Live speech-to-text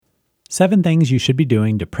7 things you should be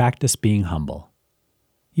doing to practice being humble.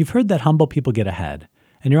 You've heard that humble people get ahead,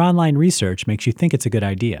 and your online research makes you think it's a good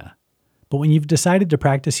idea. But when you've decided to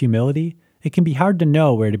practice humility, it can be hard to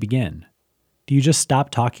know where to begin. Do you just stop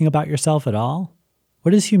talking about yourself at all?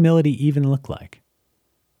 What does humility even look like?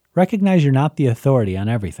 Recognize you're not the authority on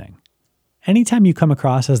everything. Anytime you come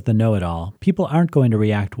across as the know-it-all, people aren't going to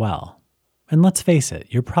react well. And let's face it,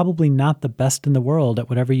 you're probably not the best in the world at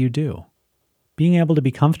whatever you do. Being able to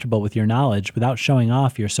be comfortable with your knowledge without showing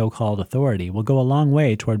off your so-called authority will go a long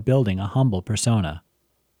way toward building a humble persona.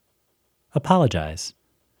 Apologize.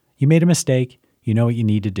 You made a mistake, you know what you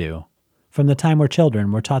need to do. From the time we're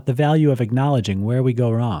children, we're taught the value of acknowledging where we go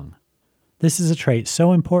wrong. This is a trait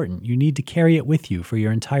so important you need to carry it with you for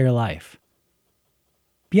your entire life.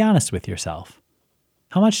 Be honest with yourself.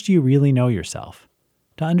 How much do you really know yourself?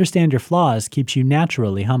 To understand your flaws keeps you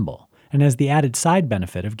naturally humble, and has the added side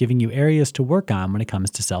benefit of giving you areas to work on when it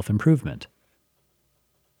comes to self-improvement.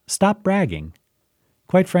 Stop bragging.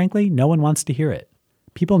 Quite frankly, no one wants to hear it.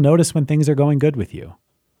 People notice when things are going good with you.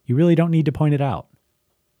 You really don't need to point it out.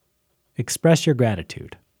 Express your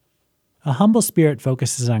gratitude. A humble spirit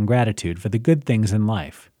focuses on gratitude for the good things in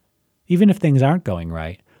life. Even if things aren't going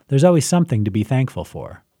right, there's always something to be thankful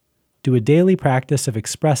for. Do a daily practice of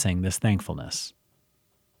expressing this thankfulness.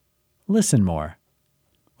 Listen more.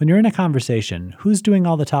 When you're in a conversation, who's doing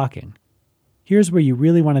all the talking? Here's where you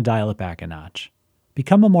really want to dial it back a notch.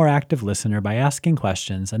 Become a more active listener by asking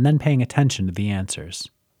questions and then paying attention to the answers.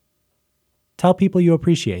 Tell people you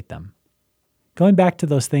appreciate them. Going back to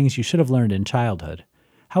those things you should have learned in childhood,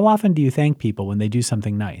 how often do you thank people when they do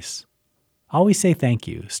something nice? Always say thank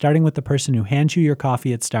you, starting with the person who hands you your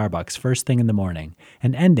coffee at Starbucks first thing in the morning,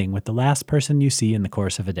 and ending with the last person you see in the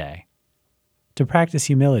course of a day. To practice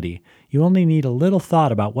humility, you only need a little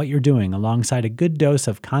thought about what you're doing alongside a good dose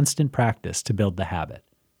of constant practice to build the habit.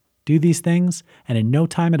 Do these things, and in no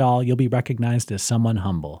time at all you'll be recognized as someone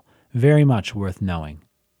humble, very much worth knowing.